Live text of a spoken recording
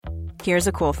Here's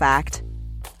a cool fact.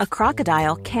 A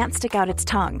crocodile can't stick out its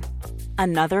tongue.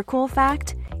 Another cool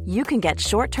fact, you can get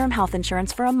short-term health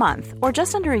insurance for a month or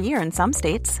just under a year in some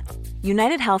states.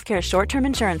 United Healthcare short-term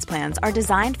insurance plans are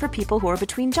designed for people who are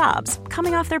between jobs,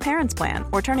 coming off their parents' plan,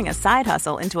 or turning a side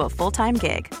hustle into a full-time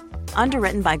gig.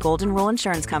 Underwritten by Golden Rule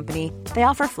Insurance Company, they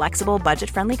offer flexible,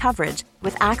 budget-friendly coverage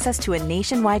with access to a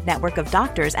nationwide network of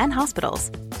doctors and hospitals.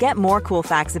 Get more cool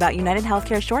facts about United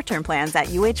Healthcare short-term plans at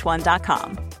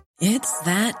uh1.com. It's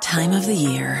that time of the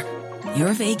year.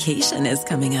 Your vacation is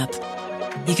coming up.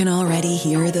 You can already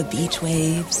hear the beach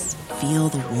waves, feel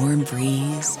the warm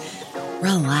breeze,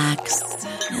 relax,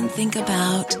 and think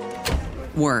about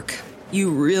work.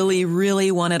 You really,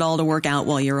 really want it all to work out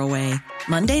while you're away.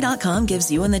 Monday.com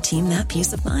gives you and the team that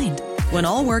peace of mind. When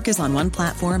all work is on one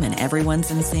platform and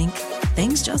everyone's in sync,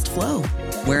 things just flow.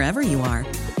 Wherever you are,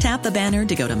 tap the banner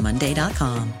to go to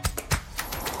Monday.com.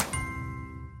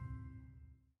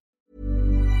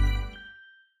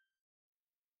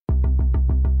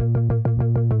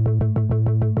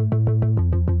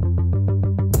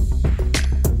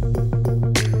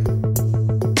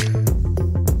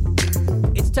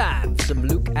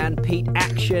 And Pete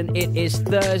action. It is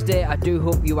Thursday. I do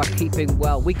hope you are keeping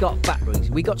well. We got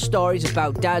batteries. We got stories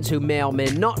about dads who may or may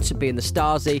not be in the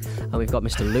Stasi, and we've got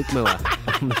Mr. Luke Moore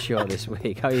on the show this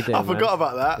week. How are you doing? I forgot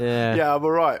about that. Yeah, I'm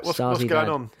all right. What's going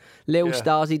on? Little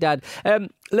Stasi dad.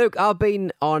 Luke, I've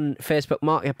been on Facebook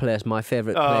Marketplace, my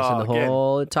favourite place in the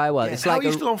whole entire world. Yeah, it's how like are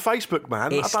you still on Facebook,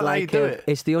 man? I don't know how you do it.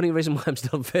 It's the only reason why I'm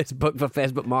still on Facebook for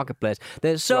Facebook Marketplace.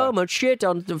 There's so much shit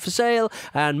on for sale,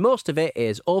 and most of it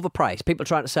is overpriced. People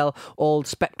trying to sell old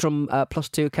Spectrum Plus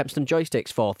 2 Kempston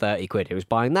joysticks for 30 quid. Who's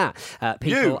buying that?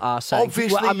 People are saying...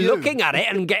 Obviously I'm looking at it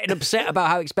and getting upset about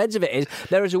how expensive it is.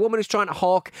 There is a woman who's trying to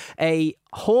hawk a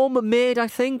homemade, I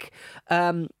think...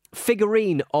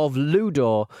 figurine of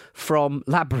Ludo from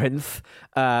Labyrinth,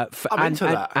 into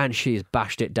that. And she's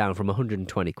bashed it down from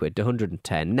 120 quid to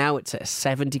 110. Now it's at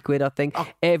 70 quid, I think.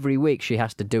 Every week she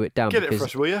has to do it down. Get it for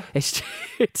us, will you? It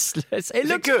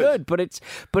looks good, but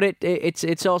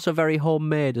it's also very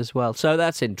homemade as well. So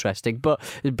that's interesting. But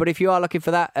if you are looking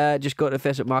for that, just go to the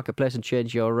Facebook Marketplace and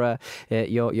change your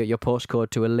postcode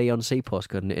to a Leon C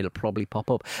postcode, and it'll probably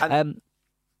pop up.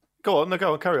 Go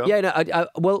on, carry on. Yeah,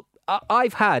 no,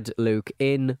 I've had, Luke,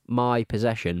 in my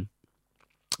possession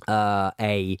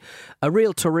a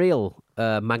reel-to-reel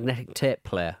magnetic tape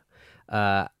player,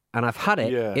 and I've had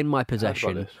it in my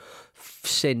possession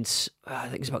since, I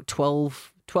think it's about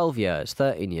 12 years,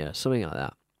 13 years, something like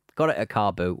that. Got it at a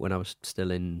car boot when I was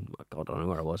still in, I don't know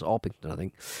where I was, Orpington, I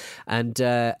think. And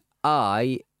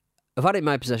I've had it in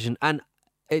my possession, and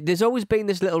there's always been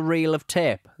this little reel of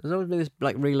tape. There's always been this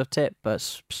reel of tape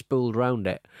spooled around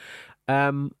it.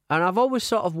 And I've always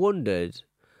sort of wondered,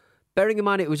 bearing in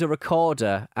mind it was a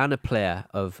recorder and a player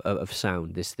of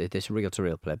sound, this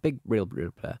reel-to-reel player, big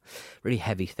reel-to-reel player, really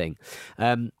heavy thing.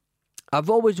 I've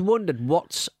always wondered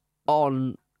what's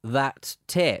on that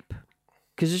tape,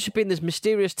 because there's been this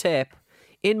mysterious tape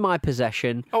in my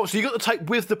possession. Oh, so you got the tape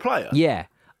with the player? Yeah.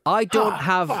 I didn't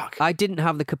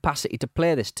have the capacity to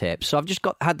play this tape, so I've just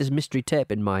had this mystery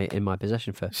tape in my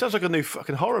possession for... Sounds like a new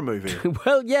fucking horror movie.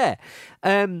 Well, yeah.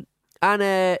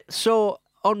 So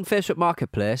on Facebook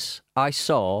Marketplace, I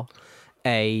saw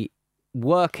a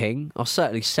working, or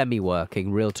certainly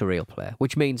semi-working, reel-to-reel player,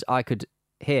 which means I could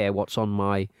hear what's on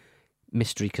my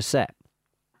mystery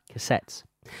cassettes.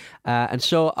 And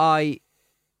so I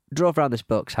drove around this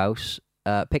bloke's house,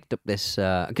 picked up this,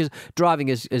 because driving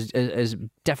has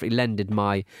definitely lended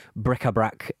my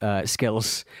bric-a-brac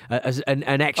skills as an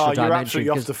extra dimension. You're absolutely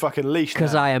off the fucking leash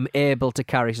because I am able to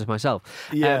carry this myself.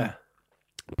 Yeah.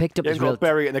 Picked up You've got to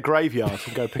bury it in the graveyard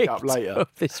and go pick it up later.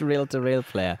 This reel-to-reel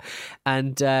player,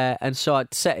 and so I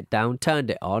set it down, turned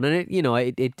it on, and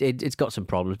it's got some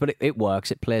problems, but it works.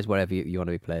 It plays wherever you want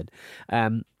to be played.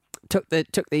 Took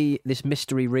this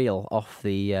mystery reel off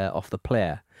the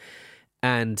player,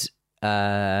 and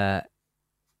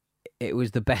it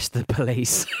was the Best of the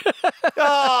Police.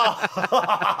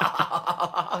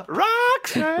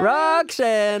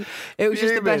 Roxanne! It was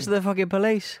just the Best of the fucking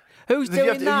Police. Who's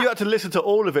doing that? You had to listen to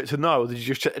all of it to know, or did you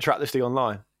just check the track listing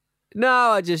online? No,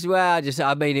 I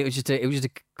mean, it was just a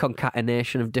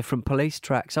concatenation of different police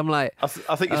tracks. I'm like, I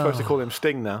think you're supposed to call him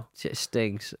Sting now. It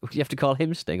stings. You have to call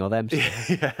him Sting or them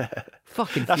Sting. Yeah.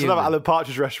 Fucking. That's another Alan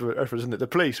Partridge reference, isn't it? The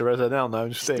police, or as they're now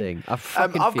known, Sting. I've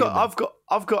got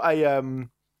a.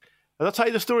 Did I tell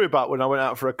you the story about when I went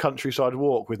out for a countryside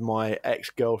walk with my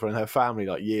ex-girlfriend and her family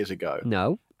years ago?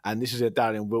 No. And this is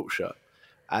down in Wiltshire,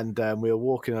 and we were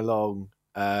walking along.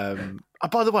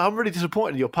 By the way, I'm really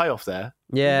disappointed in your payoff there.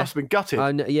 Yeah. You must have been gutted.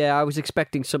 I was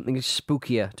expecting something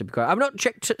spookier, to be quite. I've not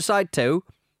checked side 2,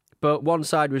 but one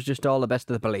side was just all the best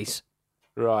of the police.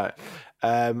 Right.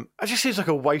 It just seems like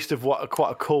a waste of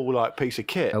quite a cool like piece of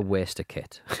kit. A waste of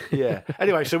kit. Yeah.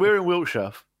 Anyway, so we're in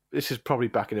Wiltshire. This is probably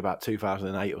back in about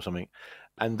 2008 or something.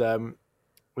 And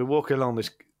we're walking along this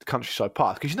countryside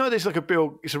path because there's like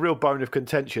it's a real bone of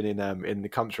contention in the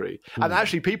country, and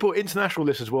actually international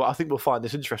listeners will find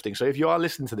this interesting. So if you are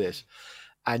listening to this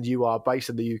and you are based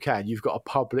in the UK and you've got a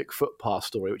public footpath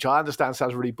story, which I understand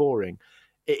sounds really boring,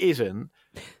 it isn't.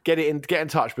 Get in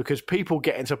touch, because people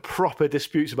get into proper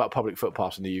disputes about public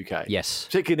footpaths in the UK. Yes,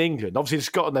 particularly in England. Obviously in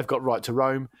Scotland they've got right to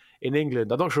roam. In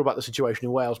England, I'm not sure about the situation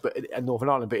in Wales, but in Northern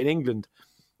Ireland, but in England,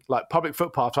 like public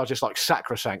footpaths are just like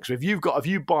sacrosanct. So if you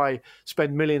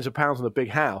spend millions of pounds on a big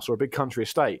house or a big country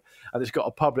estate and it's got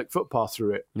a public footpath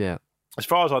through it, yeah, as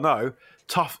far as I know,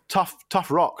 tough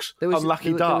rocks,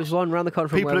 unlucky darts. There was one around the corner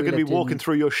from people are going to be walking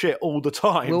through your shit all the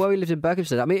time. Well, where we lived in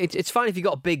Berkhamsted, I mean, it's fine if you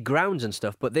got big grounds and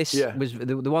stuff, but this was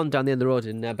the one down the end of the road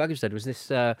in Berkhamsted was this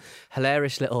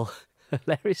hilarious little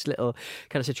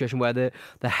kind of situation where the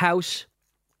house.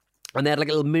 And they had like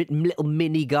a little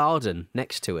mini garden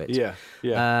next to it. Yeah.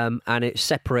 And it's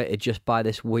separated just by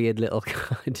this weird little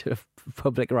kind of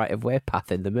public right-of-way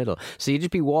path in the middle. So you'd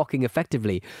just be walking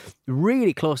effectively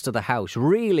really close to the house,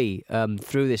 really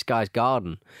through this guy's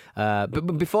garden.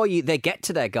 But before they get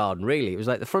to their garden, really, it was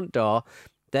like the front door,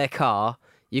 their car,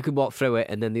 you could walk through it,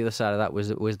 and then the other side of that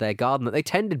was their garden that they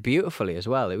tended beautifully as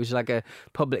well. It was like a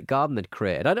public garden they'd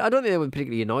created. I don't think they were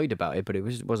particularly annoyed about it, but it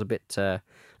was a bit, a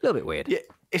little bit weird. Yeah.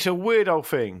 It's a weird old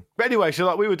thing. But anyway, so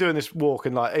like we were doing this walk,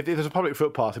 and like if there's a public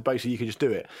footpath, basically you could just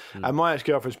do it. And my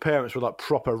ex-girlfriend's parents were like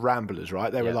proper ramblers, right?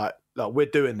 They were like, we're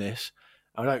doing this.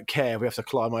 I don't care if we have to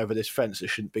climb over this fence that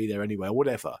shouldn't be there anyway, or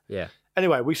whatever. Yeah.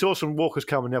 Anyway, we saw some walkers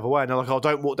coming the other way, and they're like, "Oh,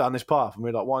 don't walk down this path." And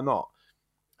we're like, "Why not?"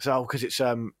 So because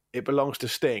it belongs to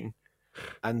Sting,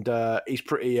 and he's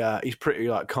pretty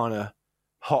like kind of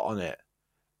hot on it.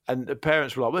 And the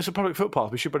parents were like, well, it's a public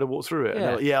footpath. We should better walk through it. And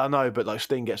they're like, yeah, I know, but like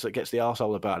Sting gets the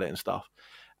arsehole about it and stuff.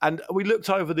 And we looked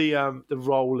over the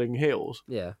rolling hills.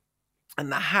 Yeah.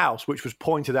 And the house, which was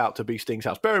pointed out to be Sting's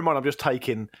house. Bear in mind, I'm just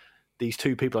taking these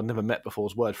two people I've never met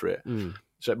before's word for it.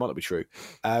 So it might not be true.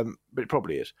 But it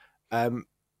probably is.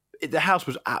 The house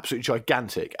was absolutely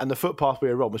gigantic, and the footpath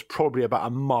we were on was probably about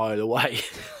a mile away.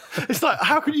 It's like,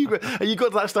 how can you... And you got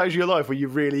to that stage of your life where you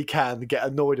really can get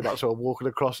annoyed about someone walking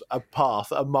across a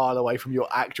path a mile away from your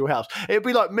actual house. It'd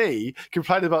be like me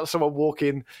complaining about someone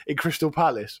walking in Crystal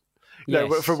Palace,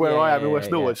 from where I am in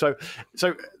West Norwood. So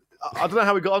I don't know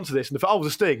how we got onto this. And the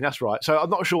Sting, that's right. So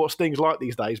I'm not sure what Sting's like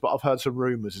these days, but I've heard some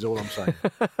rumours, is all I'm saying.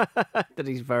 That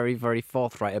he's very, very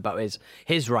forthright about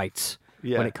his rights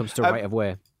when it comes to right of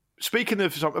way. Speaking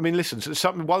of, I mean, listen,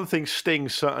 one thing Sting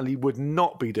certainly would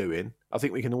not be doing, I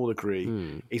think we can all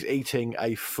agree, is eating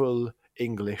a full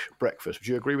English breakfast. Would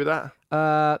you agree with that?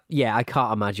 Yeah, I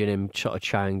can't imagine him sort of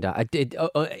chowing down.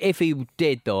 If he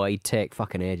did, though, he'd take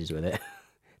fucking ages with it.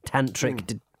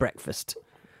 Tantric breakfast.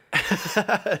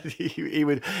 he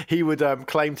would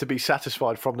claim to be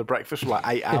satisfied from the breakfast for like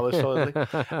 8 hours solidly.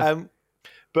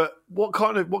 But what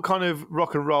kind of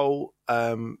rock and roll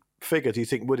figure do you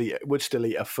think would still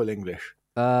eat a full English?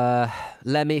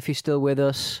 Lemmy, if he's still with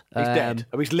us. He's dead.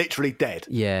 Oh, he's literally dead.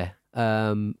 Yeah.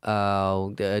 Ozzy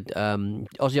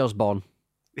Osbourne.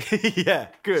 Yeah,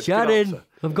 good. Shannon,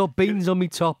 I've got beans on me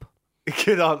top.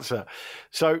 Good answer.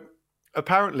 So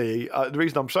apparently, the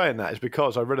reason I'm saying that is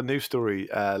because I read a news story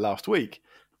last week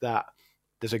that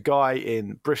there's a guy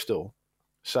in Bristol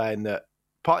saying that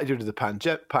partly due to the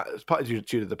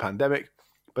pandemic,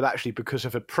 but actually because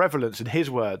of a prevalence, in his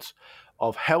words,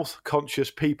 of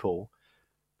health-conscious people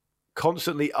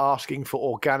constantly asking for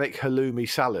organic halloumi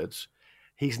salads,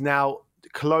 he's now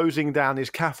closing down his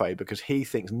cafe because he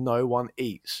thinks no one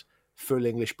eats full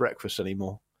English breakfast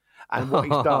anymore. And what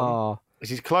he's done is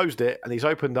he's closed it and he's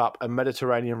opened up a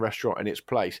Mediterranean restaurant in its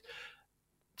place.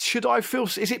 Is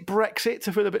it Brexit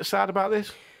to feel a bit sad about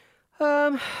this?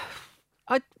 What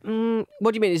do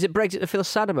you mean? Is it Brexit to feel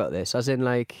sad about this? As in,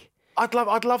 like...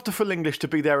 I'd love the full English to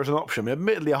be there as an option. I mean,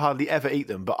 admittedly, I hardly ever eat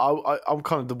them, but I'm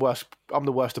kind of the worst. I'm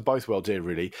the worst of both worlds here,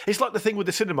 really. It's like the thing with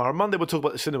the cinema. On Monday, we'll talk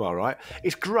about the cinema, right?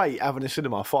 It's great having a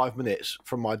cinema 5 minutes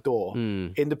from my door,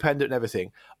 independent and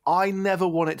everything. I never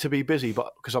want it to be busy,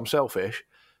 but because I'm selfish,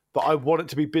 but I want it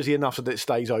to be busy enough so that it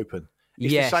stays open.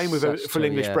 It's the same with a full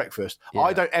English breakfast. Yeah.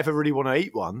 I don't ever really want to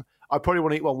eat one. I probably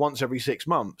want to eat one once every 6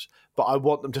 months, but I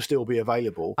want them to still be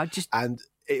available. And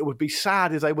it would be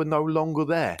sad if they were no longer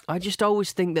there. I just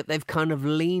always think that they've kind of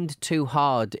leaned too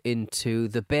hard into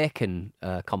the bacon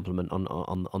compliment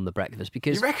on the breakfast,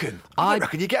 because you reckon? I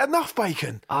reckon you get enough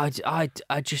bacon. I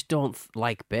just don't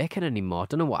like bacon anymore. I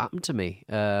don't know what happened to me.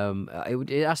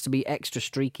 It has to be extra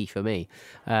streaky for me.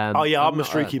 I'm a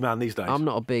streaky man these days.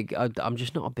 I'm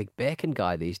just not a big bacon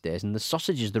guy these days, and the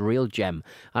sausage is the real gem.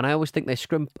 And I always think they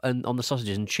scrimp on the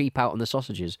sausages and cheap out on the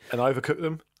sausages and overcook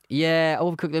them. Yeah,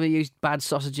 overcook them. I use bad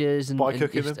sausages and by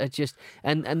cooking them.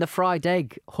 And the fried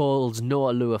egg holds no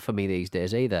allure for me these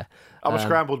days either. I'm a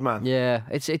scrambled man. Yeah,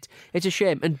 it's a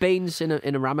shame. And beans in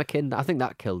a ramekin, I think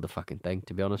that killed the fucking thing.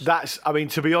 To be honest,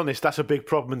 to be honest, that's a big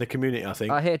problem in the community. I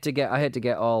think I hate to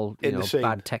get all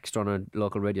bad text on a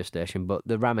local radio station, but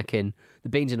the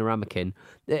beans in a ramekin,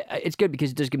 it's good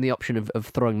because it does give me the option of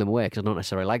throwing them away, because I don't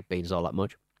necessarily like beans all that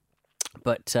much.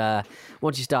 But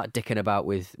once you start dicking about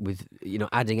with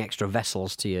adding extra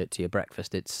vessels to your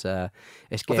breakfast, it's game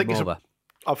over.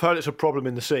 I've heard it's a problem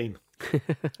in the scene,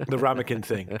 the ramekin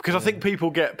thing, because I think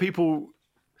people.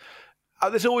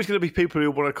 There's always going to be people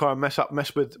who want to kind of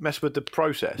mess with the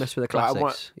process, mess with the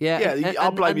classics.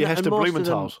 I'll blame you, Heston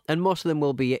Blumenthal's, and most of them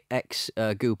will be ex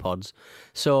goo pods,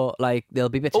 so like there'll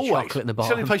be bits of chocolate in the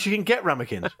bottom. It's the only place you can get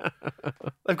ramekins.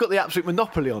 They've got the absolute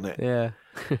monopoly on it. Yeah.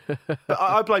 But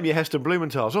I blame you, Heston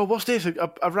Blumenthal's. Oh, what's this?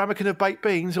 A ramekin of baked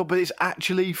beans? Oh, but it's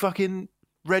actually fucking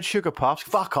red sugar puffs.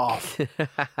 Fuck off.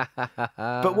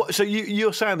 But so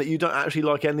you're saying that you don't actually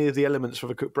like any of the elements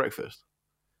for a cooked breakfast?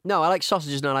 No, I like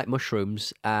sausages and I like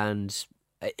mushrooms, and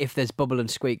if there's bubble and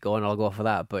squeak going, I'll go for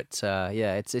that. But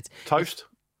it's toast.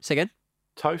 Say again?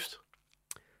 Toast.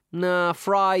 Nah,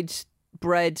 fried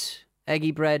bread, eggy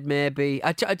bread, maybe.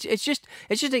 It's just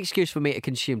an excuse for me to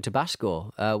consume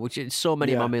Tabasco, which so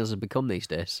many of my meals have become these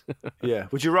days. Yeah.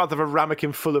 Would you rather have a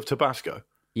ramekin full of Tabasco?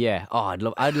 Yeah. Oh,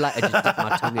 I'd like to just dip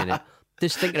my tongue in it.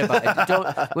 Just thinking about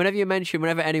it.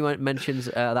 Whenever anyone mentions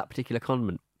that particular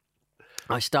condiment,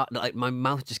 I start, like, my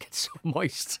mouth just gets so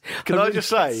moist. Can I just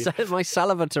say, my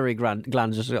salivatory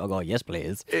glands just go, yes,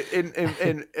 please.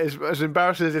 As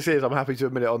embarrassing as this is, I'm happy to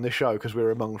admit it on this show because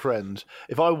we're among friends.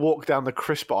 If I walk down the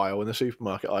crisp aisle in the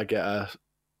supermarket, I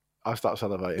start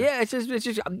salivating. Yeah, it's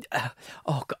just oh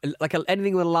God, like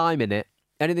anything with lime in it.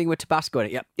 Anything with Tabasco in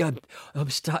it, yeah, I'm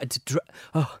starting to.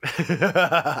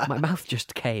 My mouth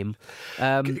just came.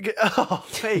 Pete, don't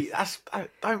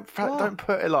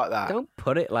put it like that. Don't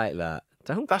put it like that.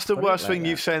 That's the worst thing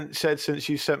you've said since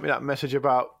you sent me that message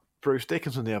about Bruce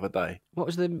Dickinson the other day. What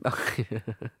was the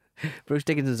Bruce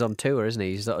Dickinson's on tour, isn't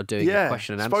he? He's sort of doing a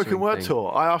question and answer. Spoken word thing.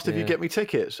 tour. I asked if you'd get me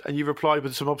tickets, and you replied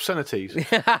with some obscenities,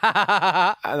 and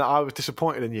I was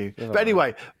disappointed in you. But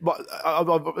anyway,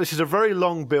 this is a very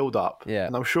long build-up,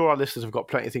 and I'm sure our listeners have got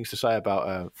plenty of things to say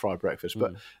about fried breakfast.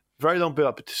 But very long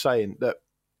build-up to saying that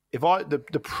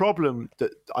the problem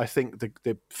that I think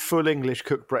the full English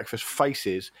cooked breakfast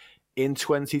faces in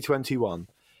 2021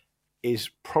 is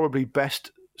probably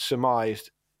best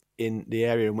surmised in the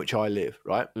area in which I live,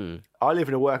 right? I live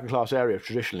in a working class area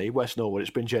traditionally, West Norwood. It's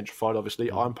been gentrified,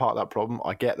 obviously. I'm part of that problem.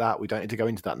 I get that. We don't need to go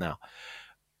into that now.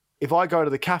 If I go to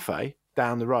the cafe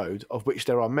down the road, of which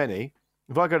there are many,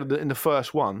 if I go to in the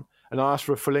first one and I ask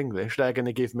for a full English, they're going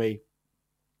to give me,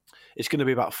 it's going to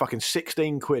be about fucking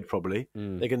 16 quid probably.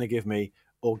 They're going to give me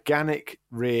organic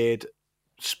reared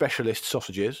specialist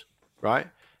sausages, right?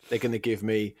 They're going to give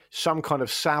me some kind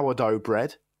of sourdough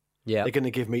bread. Yeah. They're going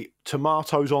to give me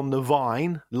tomatoes on the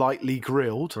vine, lightly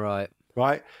grilled. Right.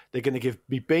 They're going to give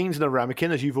me beans in a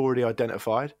ramekin, as you've already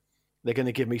identified. They're going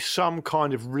to give me some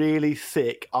kind of really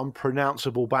thick,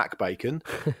 unpronounceable back bacon.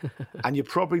 And you're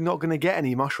probably not going to get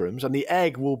any mushrooms. And the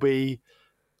egg will be,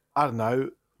 I don't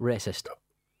know. Racist.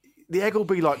 The egg will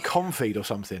be like confit or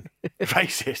something.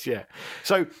 Racist, yeah.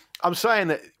 So I'm saying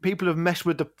that people have messed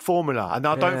with the formula. And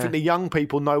I don't think the young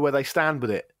people know where they stand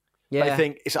with it. Yeah. They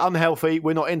think it's unhealthy.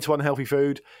 We're not into unhealthy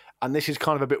food. And this is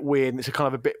kind of a bit weird. And it's a kind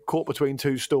of a bit caught between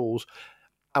two stools.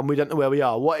 And we don't know where we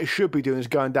are. What it should be doing is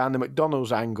going down the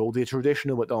McDonald's angle, the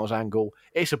traditional McDonald's angle.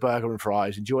 It's a burger and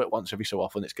fries. Enjoy it once every so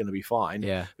often. It's going to be fine.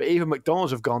 Yeah. But even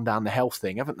McDonald's have gone down the health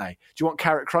thing, haven't they? Do you want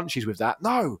carrot crunchies with that?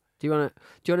 No. Do you want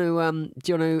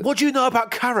to? What do you know about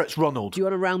carrots, Ronald? Do you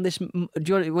want to round this?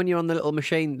 When you're on the little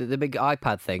machine, the big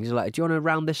iPad things, like, do you want to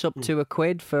round this up to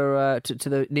 £1 for to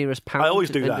the nearest pound? I always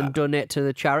do that and donate to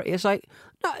the charity. It's like,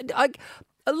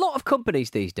 a lot of companies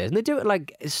these days, and they do it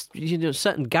like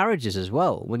certain garages as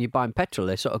well. When you're buying petrol,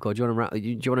 they sort of go, "Do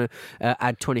you want to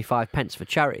add 25 pence for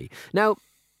charity?" Now,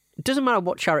 it doesn't matter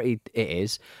what charity it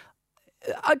is.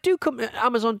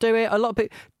 Amazon do it. A lot of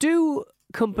people do.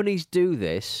 Companies do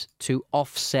this to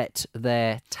offset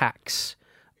their tax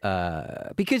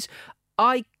because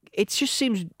it just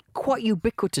seems quite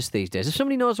ubiquitous these days. If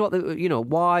somebody knows what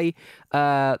why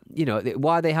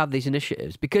they have these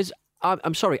initiatives, because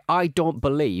I'm sorry, I don't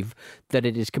believe that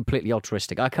it is completely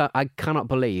altruistic. I cannot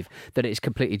believe that it is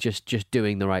completely just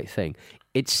doing the right thing.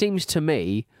 It seems to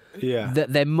me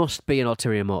that there must be an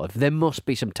ulterior motive. There must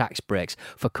be some tax breaks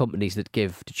for companies that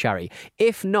give to charity.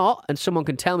 If not, and someone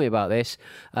can tell me about this,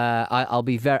 I'll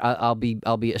be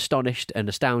astonished and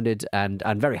astounded and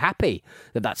very happy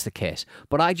that that's the case.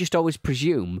 But I just always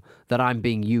presume that I'm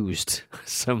being used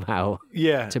somehow.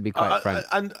 Yeah, to be quite frank.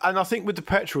 And I think with the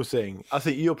petrol thing, I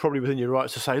think you're probably within your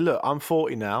rights to say, look, I'm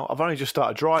 40 now. I've only just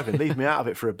started driving. Leave me out of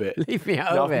it for a bit. Leave me out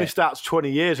of it. I've missed out 20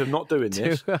 years of not doing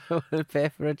this. To pay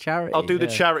for a charity. I'll do the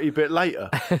charity bit later.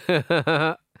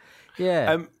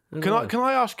 Yeah. Can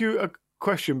I ask you a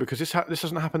question, because this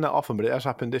doesn't happen that often, but it has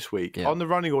happened this week. On the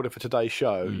running order for today's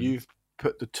show, you've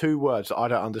put the two words that I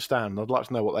don't understand. I'd like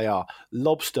to know what they are.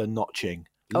 Lobster notching.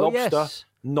 Lobster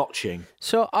notching.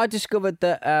 So I discovered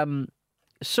that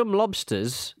some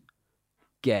lobsters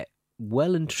get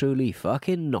well and truly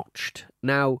fucking notched.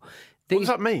 Now, what does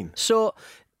that mean? So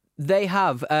they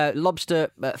have,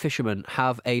 lobster fishermen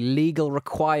have a legal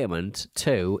requirement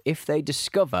to, if they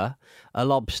discover a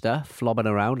lobster flobbing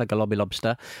around like a lobby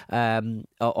lobster, on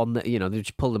the, they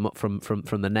just pull them up from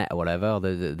the net or whatever, or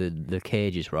the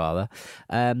cages rather.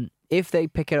 If they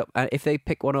pick it up, if they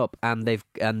pick one up and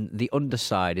the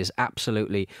underside is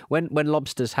absolutely, when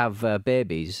lobsters have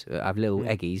babies, have little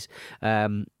eggies,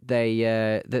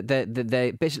 they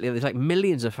basically, there's like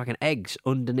millions of fucking eggs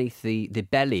underneath the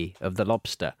belly of the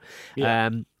lobster. Yeah.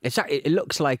 It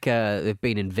looks like they've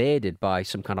been invaded by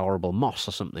some kind of horrible moss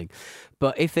or something.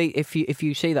 But if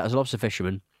you see that as a lobster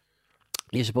fisherman,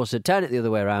 you're supposed to turn it the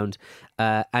other way around,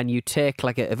 and you take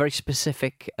like a very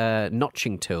specific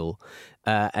notching tool,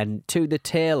 and to the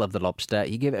tail of the lobster,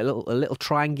 you give it a little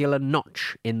triangular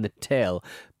notch in the tail,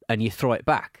 and you throw it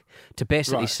back to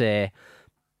basically say,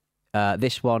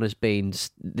 this one's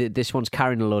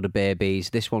carrying a load of babies.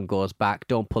 This one goes back.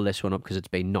 Don't pull this one up because it's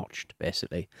been notched,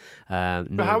 basically.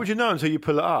 But how would you know until you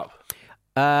pull it up?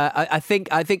 I think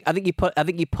you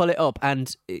pull it up,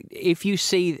 and if you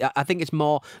see, I think it's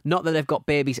more not that they've got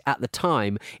babies at the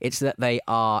time, it's that they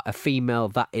are a female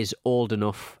that is old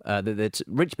enough, that's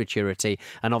reached maturity,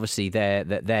 and obviously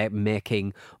they're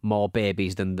making more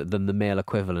babies than the male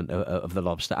equivalent of the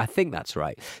lobster. I think that's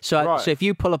right. So if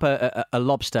you pull up a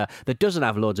lobster that doesn't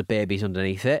have loads of babies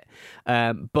underneath it,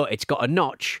 but it's got a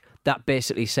notch, that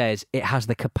basically says it has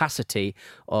the capacity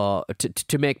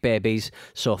to make babies,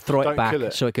 so throw it back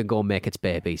so it can go and make its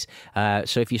babies.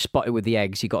 So if you spot it with the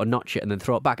eggs, you got to notch it and then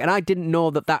throw it back. And I didn't know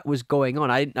that was going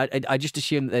on. I just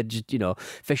assumed that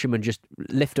fishermen just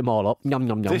lift them all up. Nom,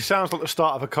 nom, nom. This sounds like the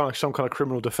start of some kind of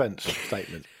criminal defence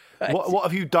statement. What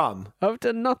have you done? I've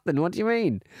done nothing. What do you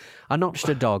mean? I notched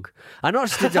a dog. Luke. I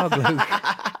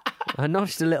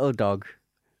notched a little dog.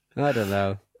 I don't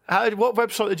know. What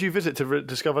website did you visit to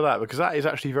discover that? Because that is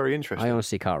actually very interesting. I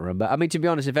honestly can't remember. I mean, to be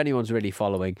honest, if anyone's really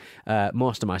following,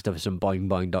 most of my stuff is on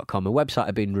boingboing.com, a website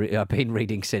I've been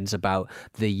reading since about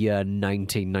the year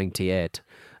 1998.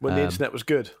 When the internet was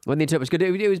good. When the internet was good.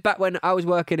 It was back when I was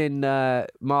working in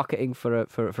marketing for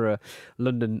a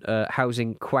London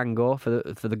housing quango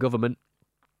for the government.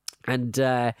 And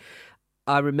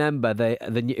I remember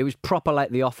it was proper like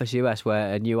The Office US,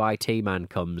 where a new IT man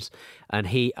comes and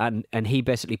he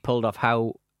basically pulled off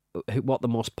what the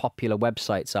most popular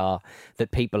websites are that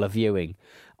people are viewing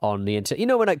on the internet. You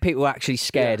know, when like people were actually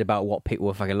scared about what people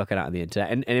were fucking looking at on the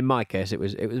internet, and in my case, it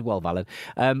was well valid.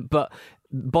 But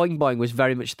Boing Boing was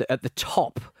very much at the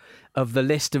top of the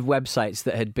list of websites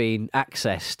that had been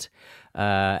accessed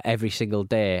every single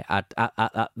day at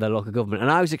the local government.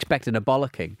 And I was expecting a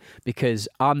bollocking because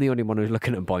I'm the only one who's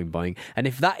looking at Boing Boing. And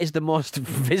if that is the most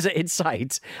visited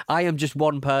site, I am just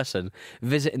one person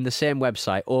visiting the same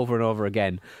website over and over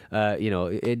again,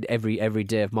 in every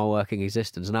day of my working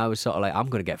existence. And I was sort of like, I'm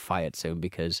going to get fired soon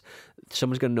because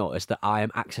someone's going to notice that I am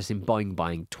accessing Boing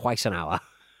Boing twice an hour.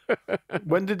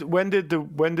 When did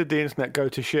the internet go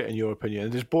to shit, in your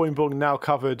opinion? Is Boing Boing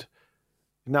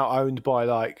now owned by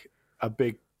like a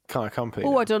big kind of company?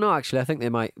 Oh, I don't know. Actually, I think they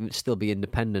might still be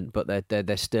independent, but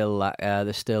they're still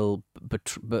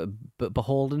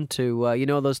beholden to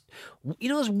those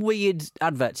weird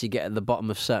adverts you get at the bottom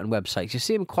of certain websites. You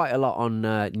see them quite a lot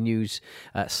on news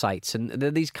sites, and they're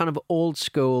these kind of old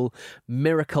school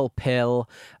miracle pill,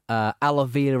 aloe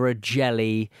vera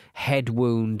jelly, head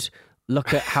wound,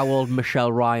 look at how old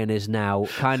Michelle Ryan is now.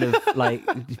 Kind of like,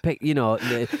 you know,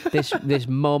 this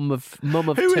mum of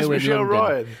Who two is in Michelle London.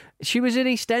 Ryan? She was in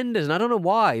EastEnders, and I don't know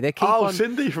why they keep on.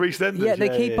 Cindy for EastEnders. Yeah,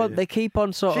 they keep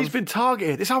on sort of. She's been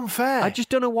targeted. It's unfair. I just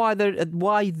don't know why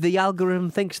the algorithm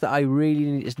thinks that I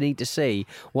really just need to see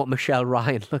what Michelle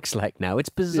Ryan looks like now. It's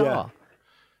bizarre.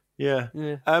 Yeah.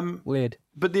 Weird.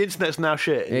 But the internet's now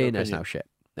shit. The internet's now shit.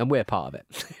 And we're part of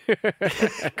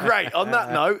it. Great. On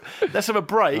that note, let's have a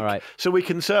break so we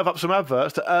can serve up some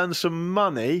adverts to earn some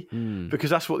money because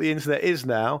that's what the internet is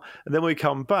now. And then when we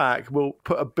come back, we'll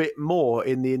put a bit more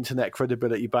in the Internet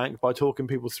Credibility Bank by talking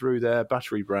people through their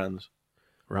battery brands.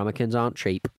 Ramekins aren't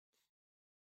cheap.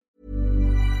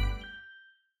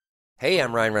 Hey,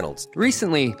 I'm Ryan Reynolds.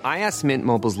 Recently, I asked Mint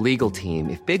Mobile's legal team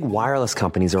if big wireless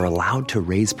companies are allowed to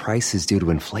raise prices due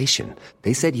to inflation.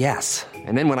 They said yes.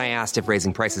 And then when I asked if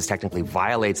raising prices technically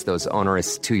violates those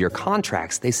onerous 2-year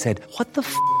contracts, they said, "What the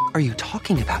f*** are you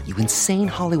talking about, you insane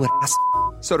Hollywood ass?"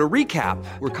 So to recap,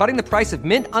 we're cutting the price of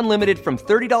Mint Unlimited from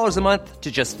 $30 a month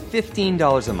to just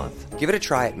 $15 a month. Give it a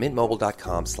try at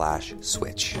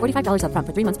mintmobile.com/switch. $45 up front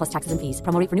for 3 months plus taxes and fees.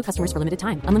 Promo rate for new customers for limited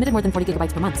time. Unlimited more than 40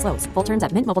 gigabytes per month. Slows full terms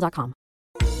at mintmobile.com.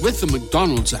 With the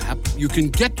McDonald's app, you can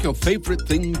get your favorite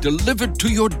thing delivered to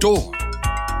your door.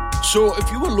 So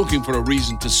if you were looking for a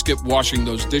reason to skip washing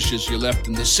those dishes you left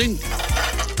in the sink,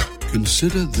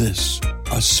 consider this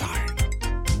a sign.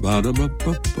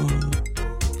 Ba-da-ba-ba-ba.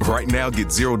 Right now, get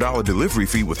 $0 delivery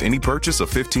fee with any purchase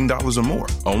of $15 or more,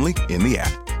 only in the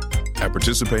app. At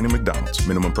participating McDonald's,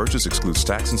 minimum purchase excludes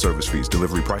tax and service fees.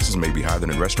 Delivery prices may be higher than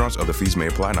in restaurants. Other fees may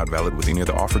apply, not valid with any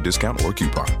other offer, discount, or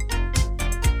coupon.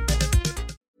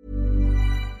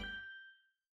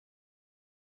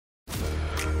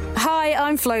 Hi,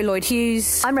 I'm Flo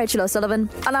Lloyd-Hughes. I'm Rachel O'Sullivan.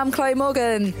 And I'm Chloe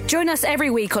Morgan. Join us every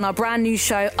week on our brand new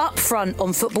show, Up Front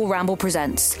on Football Ramble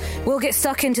Presents. We'll get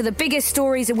stuck into the biggest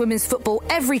stories in women's football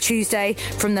every Tuesday,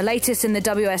 from the latest in the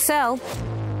WSL.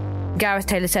 Gareth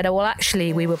Taylor said, oh, well,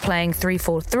 actually, we were playing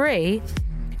 3-4-3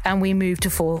 and we moved to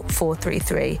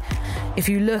 4-4-3-3. If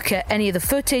you look at any of the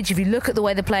footage, if you look at the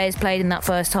way the players played in that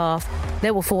first half,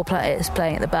 there were 4 players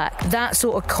playing at the back. That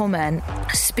sort of comment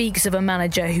speaks of a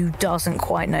manager who doesn't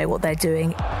quite know what they're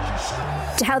doing.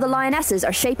 To how the Lionesses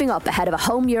are shaping up ahead of a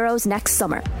home Euros next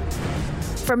summer.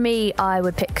 For me, I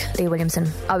would pick Leah Williamson.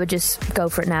 I would just go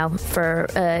for it now. For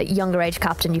a younger age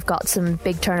captain, you've got some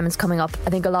big tournaments coming up. I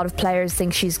think a lot of players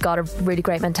think she's got a really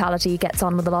great mentality, gets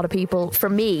on with a lot of people. For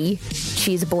me,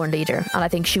 she's a born leader, and I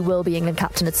think she will be England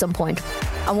captain at some point.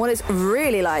 And what it's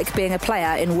really like being a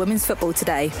player in women's football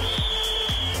today.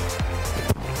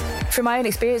 From my own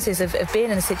experiences of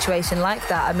being in a situation like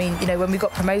that, I mean, you know, when we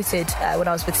got promoted when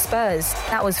I was with Spurs,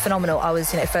 that was phenomenal. I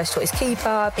was, first choice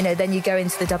keeper. Then you go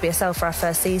into the WSL for our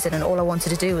first season, and all I wanted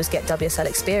to do was get WSL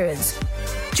experience.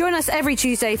 Join us every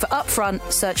Tuesday for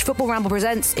Upfront. Search Football Ramble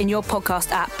Presents in your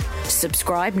podcast app.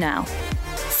 Subscribe now.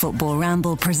 Football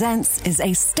Ramble Presents is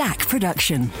a Stack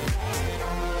production.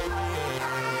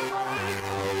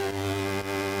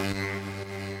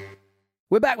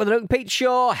 We're back with the Luke and Pete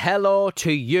Show. Hello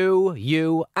to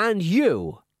you, and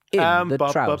you in the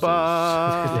trousers.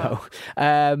 No.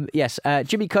 Yes,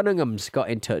 Jimmy Cunningham's got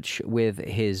in touch with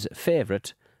his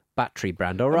favourite battery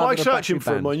brand. Or Am I searching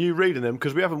for them? Are you reading them?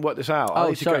 Because we haven't worked this out.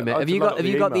 Oh, sorry, mate. Have you got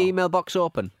the email box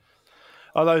open?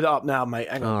 I'll load it up now, mate.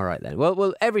 Hang on. All right, then.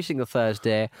 Well, every single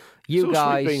Thursday, you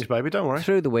guys... Sweet beans, baby, don't worry.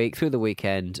 Through the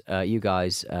weekend, you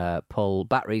guys pull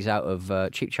batteries out of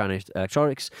cheap Chinese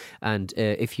electronics, and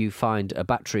if you find a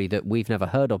battery that we've never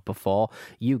heard of before,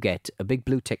 you get a big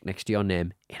blue tick next to your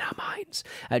name in our minds.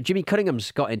 Jimmy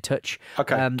Cunningham's got in touch.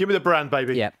 Okay, give me the brand,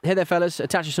 baby. Yeah. Hey there, fellas.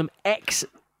 Attached to some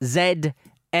XZ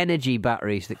Energy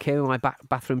batteries that came in my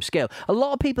bathroom scale. A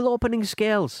lot of people opening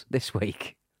scales this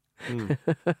week.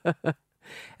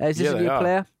 Is this a new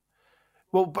player?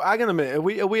 Well, hang on a minute.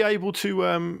 Are we able to?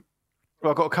 Well,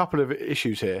 I've got a couple of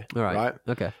issues here. All right.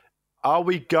 Okay. Are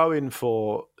we going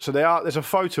for? So they are. There's a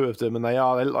photo of them, and they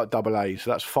look like double A's.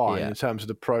 So that's fine in terms of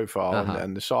the profile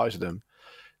and the size of them.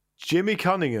 Jimmy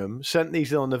Cunningham sent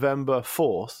these in on November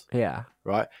 4th. Yeah.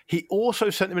 Right. He also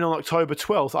sent them in on October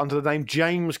 12th under the name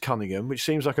James Cunningham, which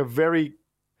seems like a very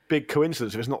big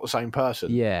coincidence if it's not the same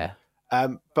person. Yeah.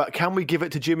 But can we give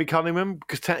it to Jimmy Cunningham?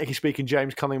 Because technically speaking,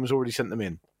 James Cunningham's already sent them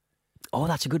in. Oh,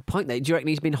 that's a good point. Do you reckon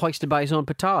he's been hoisted by his own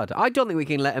petard? I don't think we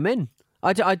can let him in.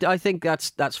 I think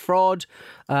that's fraud.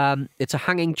 It's a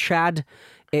hanging chad.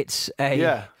 It's a...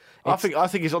 Yeah. I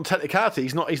think he's on technicality.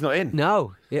 He's not in.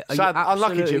 No. Yeah, sad,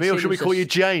 unlucky, Jimmy. Or should we call you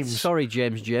James? Sorry,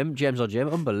 James or Jim.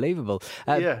 Unbelievable.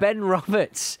 Ben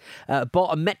Roberts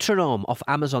bought a metronome off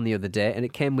Amazon the other day, and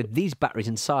it came with these batteries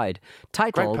inside.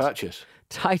 Great purchase.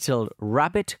 Titled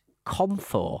Rabbit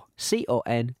Comthor,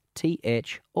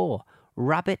 Contho,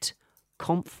 Rabbit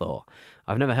Comthor.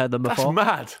 I've never heard them before. That's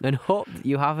mad. And hope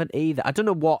you haven't either. I don't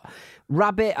know what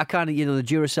rabbit. I kind of, the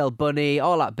Duracell bunny,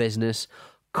 all that business.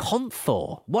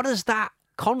 Comthor. What is that?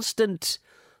 Constant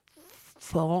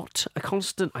thought. A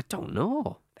constant. I don't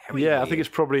know. I think it's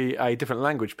probably a different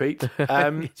language, Pete.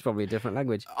 It's probably a different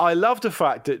language. I love the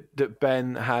fact that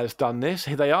Ben has done this.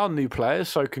 They are new players,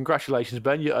 so congratulations,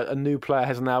 Ben. A new player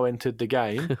has now entered the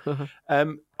game.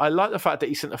 I like the fact that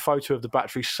he sent a photo of the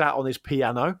battery sat on his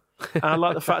piano, and I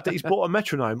like the fact that he's bought a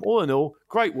metronome. All in all,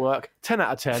 great work. 10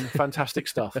 out of 10. Fantastic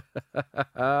stuff.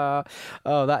 Oh,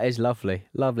 that is lovely.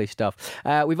 Lovely stuff.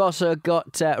 We've also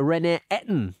got René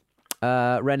Etten.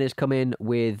 René's come in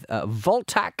with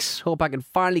Voltax. Hope I can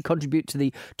finally contribute to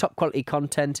the top quality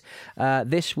content.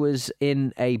 This was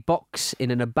in a box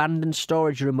in an abandoned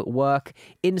storage room at work.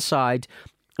 Inside,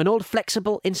 an old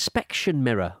flexible inspection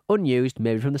mirror, unused,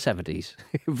 maybe from the 70s.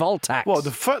 Voltax. Well,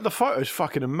 the photo is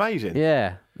fucking amazing.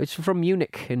 Yeah, it's from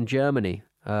Munich in Germany.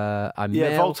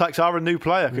 Voltax are a new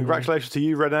player. Congratulations to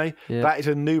you, René. Yeah. That is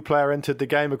a new player entered the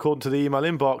game according to the email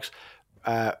inbox.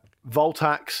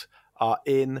 Voltax are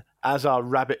in, as are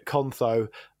Rabbit Contho.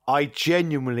 I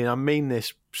genuinely, and I mean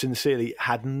this sincerely,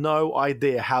 had no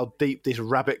idea how deep this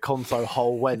Rabbit Contho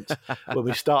hole went when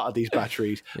we started these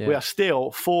batteries. Yeah. We are still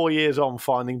 4 years on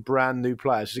finding brand new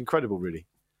players. It's incredible, really.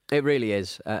 It really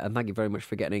is. And thank you very much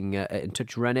for getting in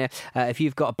touch, René. If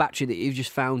you've got a battery that you've just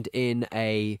found in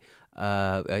a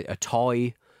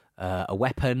toy, a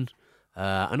weapon,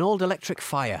 an old electric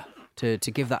fire, to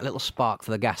give that little spark for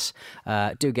the gas,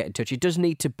 do get in touch. It does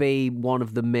need to be one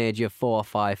of the major 4 or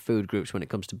 5 food groups when it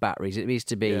comes to batteries. It needs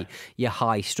to be your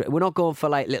high strength. We're not going for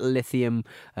like little lithium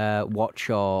watch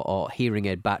or hearing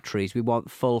aid batteries. We want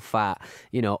full fat,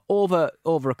 over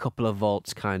a couple of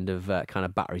volts kind of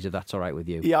batteries, if that's all right with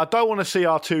you. Yeah, I don't want to see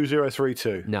our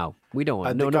 2032. No, we don't want.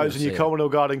 And it goes in your communal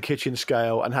garden kitchen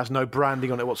scale and has no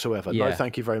branding on it whatsoever. Yeah. No,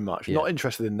 thank you very much. Yeah. Not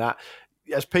interested in that.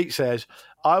 As Pete says,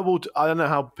 I don't know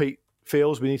how Pete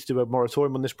feels. We need to do a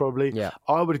moratorium on this probably. Yeah.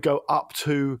 I would go up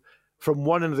to, from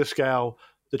one end of the scale,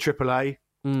 the AAA,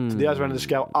 to the other end of the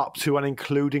scale, up to and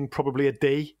including probably a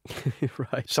D.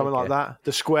 Right. Something like that.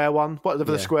 The square one,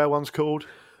 whatever the square one's called.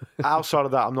 Outside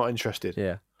of that, I'm not interested.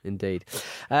 Yeah. Indeed.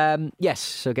 Yes,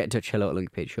 so get in touch,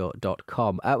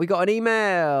 hello@lukepeatshow.com. We got an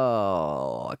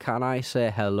email. Can I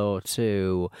say hello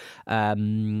to,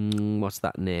 what's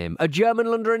that name? A German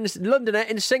Londoner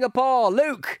in Singapore.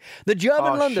 Luke, the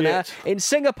German Londoner in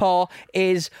Singapore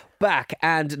is back,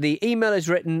 and the email is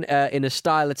written in a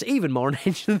style that's even more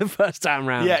unhinged than the first time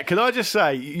round. Yeah, can I just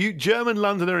say, you German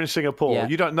Londoner in Singapore,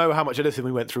 you don't know how much editing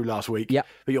we went through last week,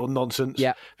 but you're nonsense.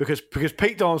 Yeah. Because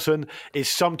Pete Donaldson is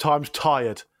sometimes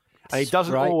tired. And he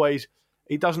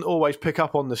doesn't always pick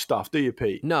up on the stuff, do you,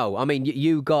 Pete? No, I mean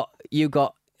you got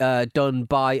done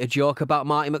by a joke about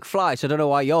Marty McFly, so I don't know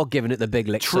why you're giving it the big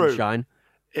lick, sunshine.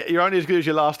 You're only as good as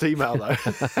your last email, though.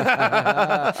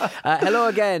 Hello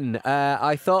again.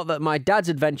 I thought that my dad's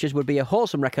adventures would be a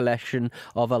wholesome recollection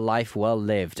of a life well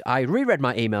lived. I reread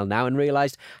my email now and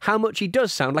realised how much he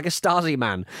does sound like a Stasi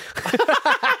man.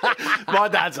 My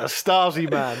dad's a Stasi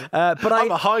man. But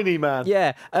I'm a Heine man.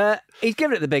 Yeah. He's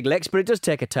given it the big licks, but it does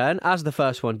take a turn, as the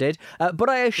first one did. But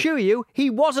I assure you, he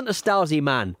wasn't a Stasi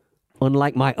man.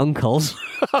 Unlike my uncles.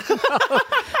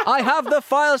 I have the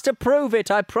files to prove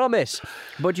it, I promise.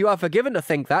 But you are forgiven to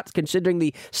think that, considering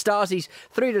the Stasi's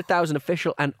 300,000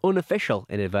 official and unofficial,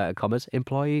 in inverted commas,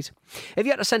 employees. If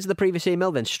you had a sense of the previous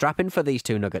email, then strap in for these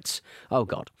 2 nuggets. Oh,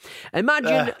 God.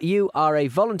 Imagine you are a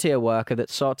volunteer worker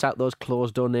that sorts out those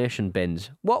closed donation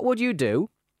bins. What would you do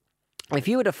if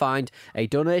you were to find a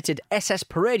donated SS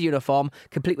parade uniform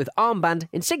complete with armband,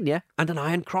 insignia and an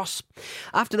iron cross?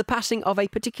 After the passing of a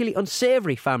particularly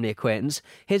unsavoury family acquaintance,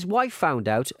 his wife found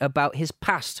out about his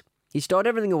past. He stored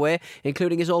everything away,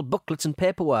 including his old booklets and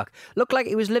paperwork. Looked like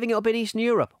he was living up in Eastern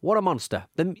Europe. What a monster.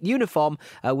 The uniform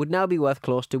would now be worth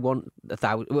close to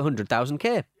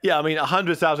 100,000k. Yeah, I mean,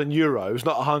 100,000 euros,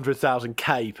 not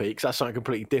 100,000k, Pete, because that's something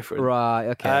completely different. Right,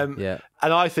 okay, yeah.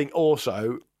 And I think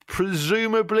also,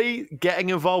 presumably, getting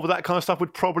involved with that kind of stuff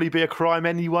would probably be a crime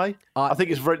anyway. I think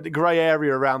the grey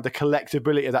area around the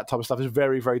collectability of that type of stuff is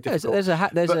very, very difficult.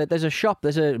 There's a shop,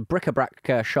 there's a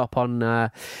bric-a-brac shop on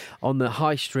the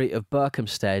high street of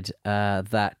Berkhamsted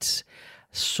that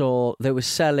saw they were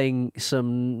selling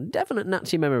some definite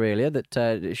Nazi memorabilia that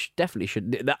definitely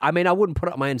should. I mean, I wouldn't put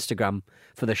it on my Instagram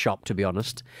for the shop, to be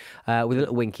honest, with a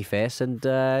little winky face. And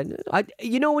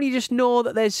when you just know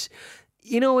that there's.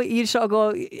 You sort of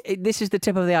go, this is the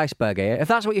tip of the iceberg here. If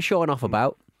that's what you're showing off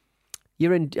about,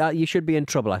 you should be in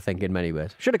trouble, I think, in many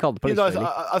ways. Should have called the police. Really.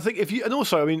 I think if you, and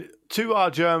also, I mean, to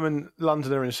our German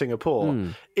Londoner in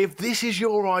Singapore, if this is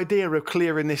your idea of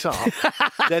clearing this up,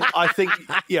 then I think,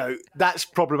 that's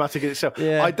problematic in itself.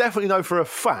 Yeah. I definitely know for a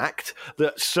fact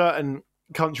that certain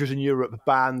countries in Europe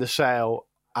ban the sale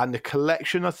and the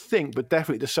collection, I think, but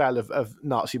definitely the sale of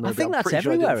Nazi memorabilia. I think that's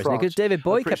everywhere, isn't it? Because David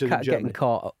Bowie kept getting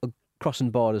caught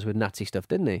crossing borders with Nazi stuff,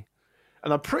 didn't he?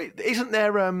 And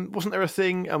wasn't there a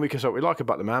thing, and we can say what we like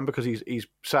about the man because he's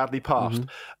sadly passed.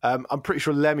 I'm pretty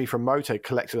sure Lemmy from Mote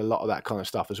collected a lot of that kind of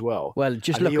stuff as well. Well,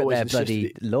 just look at their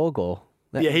bloody logo.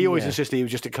 He always insisted he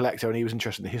was just a collector and he was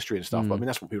interested in the history and stuff. But I mean,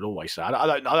 that's what people always say.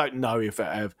 I don't know if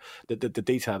the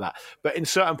detail of that, but in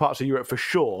certain parts of Europe, for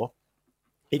sure,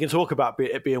 he can talk about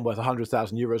it being worth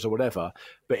 100,000 euros or whatever.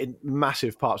 But in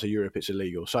massive parts of Europe, it's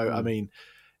illegal. So I mean,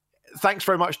 thanks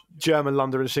very much, German,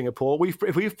 London, and Singapore.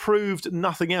 If we've proved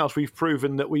nothing else, we've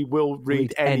proven that we will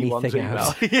read anyone's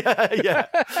email. yeah.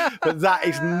 But that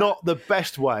is not the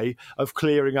best way of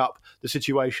clearing up the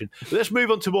situation. But let's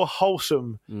move on to more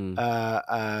wholesome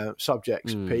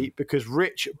subjects, Pete, because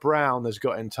Rich Brown has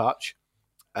got in touch,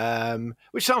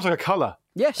 which sounds like a colour.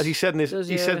 Yes, as he said in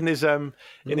his sign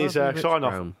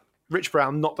off. Rich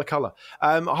Brown, not the colour.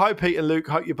 Hi, Pete and Luke.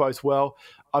 Hope you're both well.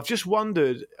 I'm just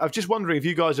wondering if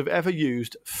you guys have ever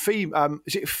used Fimo.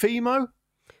 Is it Fimo?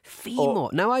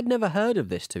 Fimo. Now, I'd never heard of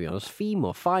this, to be honest.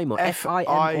 Fimo.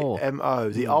 F-I-M-O.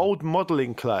 The old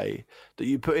modelling clay that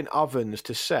you put in ovens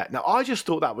to set. Now, I just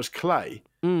thought that was clay.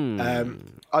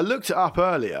 I looked it up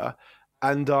earlier,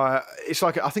 and it's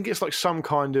like, I think it's like some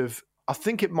kind of, I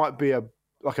think it might be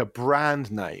like a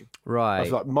brand name, right?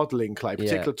 Of like modelling clay,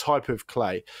 particular type of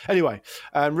clay. Anyway,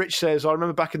 Rich says, I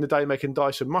remember back in the day making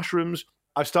Dyson mushrooms.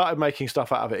 I've started making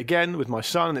stuff out of it again with my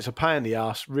son, and it's a pain in the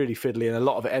ass, really fiddly, and a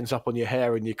lot of it ends up on your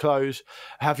hair and your clothes.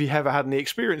 Have you ever had any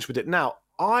experience with it? Now,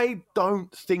 I don't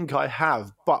think I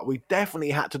have, but we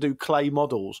definitely had to do clay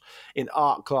models in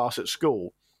art class at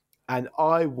school, and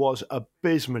I was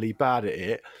abysmally bad at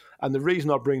it. And the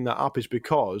reason I bring that up is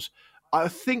because I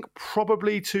think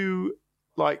probably to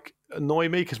annoy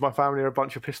me, because my family are a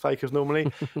bunch of piss takers normally,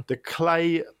 the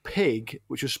clay pig,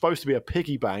 which was supposed to be a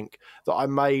piggy bank that I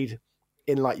made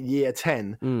in year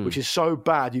 10, which is so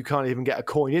bad you can't even get a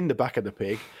coin in the back of the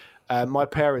pig, my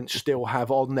parents still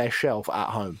have on their shelf at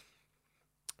home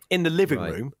in the living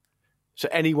room, so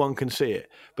anyone can see it.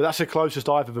 But that's the closest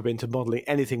I've ever been to modelling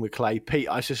anything with clay. Pete,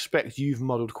 I suspect you've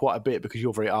modelled quite a bit because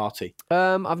you're very arty.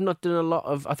 I've not done a lot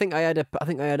of. I think I had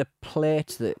a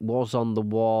plate that was on the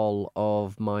wall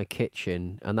of my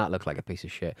kitchen, and that looked like a piece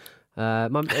of shit. A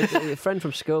friend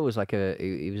from school was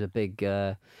he was a big.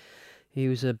 He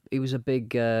was a big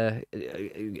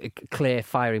clay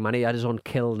firing man. He had his own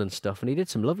kiln and stuff, and he did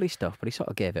some lovely stuff, but he sort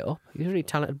of gave it up. He was a really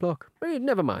talented bloke.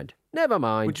 Never mind.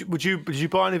 Did you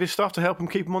buy any of his stuff to help him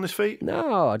keep him on his feet?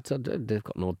 No, they've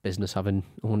got no business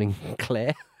owning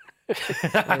clay.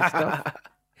 Stuff.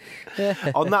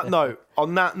 On that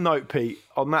note, Pete,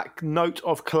 on that note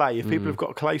of clay, if people have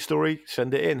got a clay story,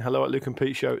 send it in.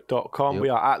 hello@lukeandpeteshow.com. Yep. We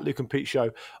are at Luke and Pete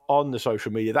Show on the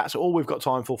social media. That's all we've got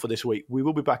time for this week. We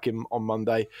will be back on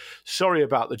Monday. Sorry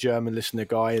about the German listener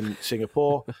guy in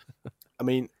Singapore. I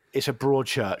mean, it's a broad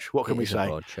church. What can we say?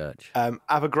 Broad church. Have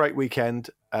a great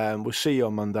weekend. We'll see you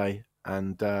on Monday.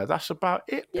 And that's about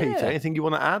it, Peter. Anything you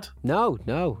want to add? No,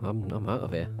 I'm out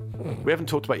of here. We haven't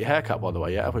talked about your haircut, by the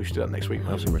way, yet. I probably should do that next week.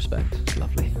 Have some respect. It's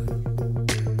lovely.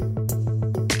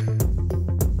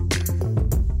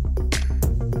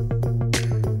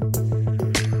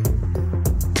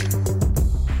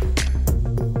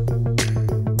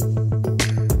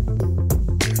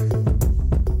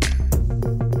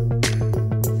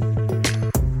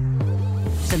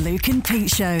 The Luke and Pete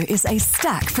Show is a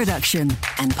Stack production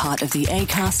and part of the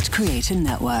Acast Creator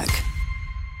Network.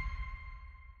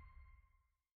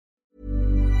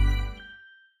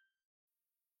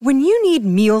 When you need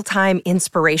mealtime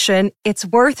inspiration, it's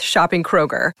worth shopping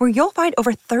Kroger, where you'll find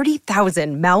over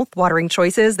 30,000 mouthwatering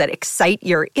choices that excite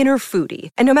your inner foodie.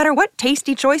 And no matter what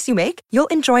tasty choice you make, you'll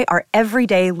enjoy our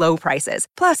everyday low prices,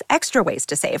 plus extra ways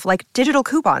to save, like digital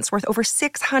coupons worth over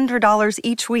 $600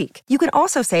 each week. You can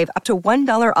also save up to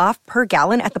 $1 off per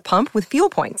gallon at the pump with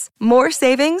fuel points. More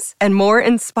savings and more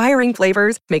inspiring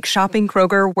flavors make shopping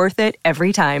Kroger worth it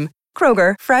every time.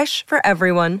 Kroger, fresh for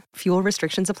everyone. Fuel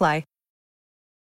restrictions apply.